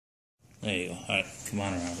There you go. All right, come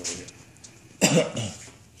on around over here.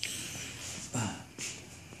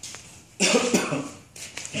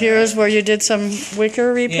 Here's where you did some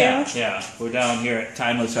wicker repair? Yeah. We're down here at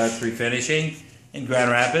Timeless Arts Refinishing in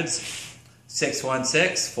Grand Rapids.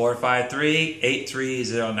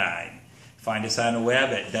 616-453-8309. Find us on the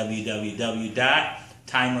web at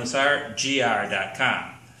www.timelessartgr.com.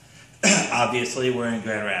 Obviously, we're in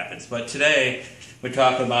Grand Rapids. But today, we're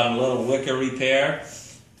talking about a little wicker repair.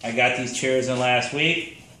 I got these chairs in last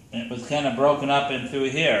week, and it was kind of broken up in through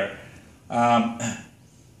here.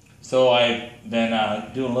 So I've been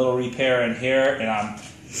doing a little repair in here, and I'm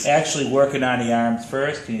actually working on the arms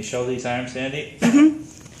first. Can you show these arms, Sandy? Mm-hmm.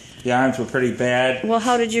 The arms were pretty bad. Well,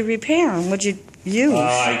 how did you repair them? What'd you use?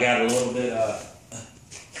 I got a little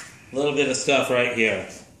bit of stuff right here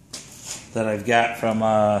that I've got from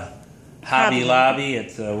Hobby Lobby.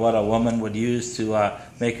 It's what a woman would use to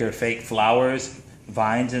make her fake flowers,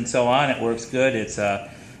 vines, and so on. It works good. It's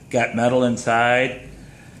got metal inside,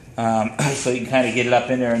 so you can kind of get it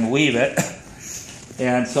up in there and weave it.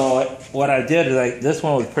 And so what I did is this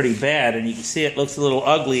one was pretty bad, and you can see it looks a little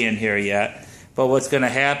ugly in here yet. But what's going to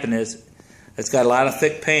happen is it's got a lot of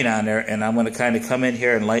thick paint on there, and I'm going to kind of come in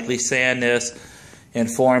here and lightly sand this and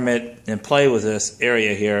form it and play with this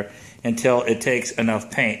area here until it takes enough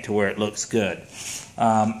paint to where it looks good.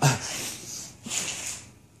 Come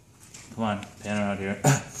on, pan around here.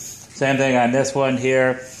 Same thing on this one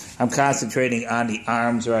here. I'm concentrating on the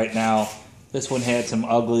arms right now. This one had some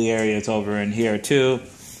ugly areas over in here too.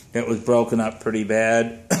 It was broken up pretty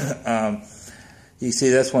bad. You see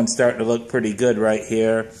this one's starting to look pretty good right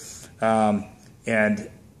here. And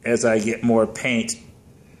as I get more paint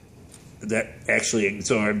that actually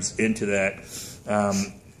absorbs into that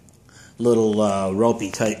little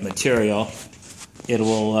ropey type material, it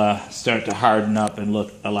will start to harden up and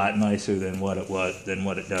look a lot nicer than what it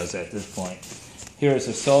does at this point. Here's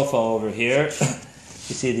a sofa over here.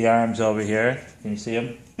 You see the arms over here. Can you see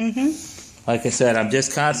them? Mm-hmm. Like I said, I'm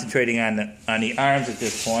just concentrating on the arms at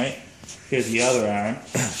this point. Here's the other arm.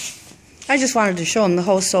 I just wanted to show them the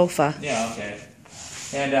whole sofa. Yeah, okay.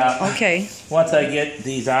 And okay. Once I get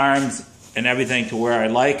these arms and everything to where I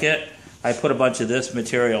like it, I put a bunch of this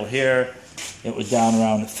material here. It was down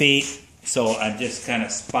around the feet, so I'm just kind of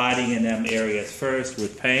spotting in them areas first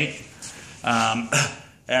with paint.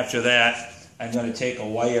 After that, I'm going to take a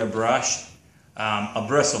wire brush, a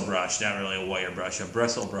bristle brush, not really a wire brush, a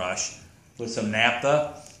bristle brush with some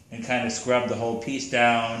naphtha, and kind of scrub the whole piece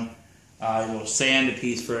down. We'll sand the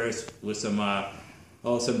piece first with some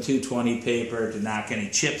 220 paper to knock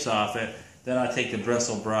any chips off it. Then I'll take the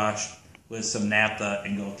bristle brush with some naphtha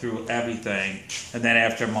and go through everything. And then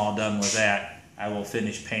after I'm all done with that, I will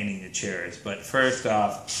finish painting the chairs. But first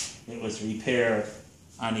off, it was repair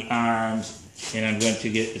on the arms, and I'm going to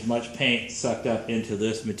get as much paint sucked up into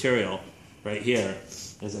this material right here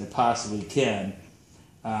as I possibly can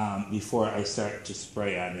before I start to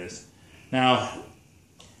spray on this. Now,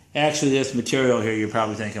 actually, this material here, you're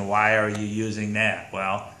probably thinking, why are you using that?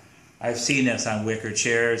 Well, I've seen this on wicker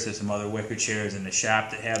chairs. There's some other wicker chairs in the shop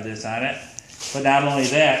that have this on it. But not only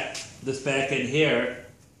that, this back in here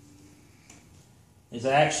is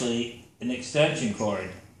actually an extension cord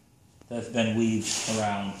that's been weaved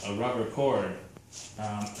around a rubber cord.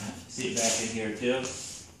 See it back in here too?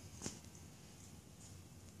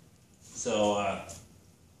 So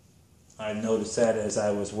I noticed that as I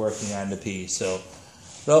was working on the piece. So.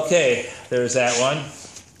 Okay, there's that one.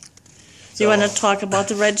 Do you want to talk about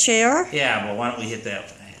the red chair? Yeah, but why don't we hit that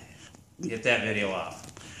video off?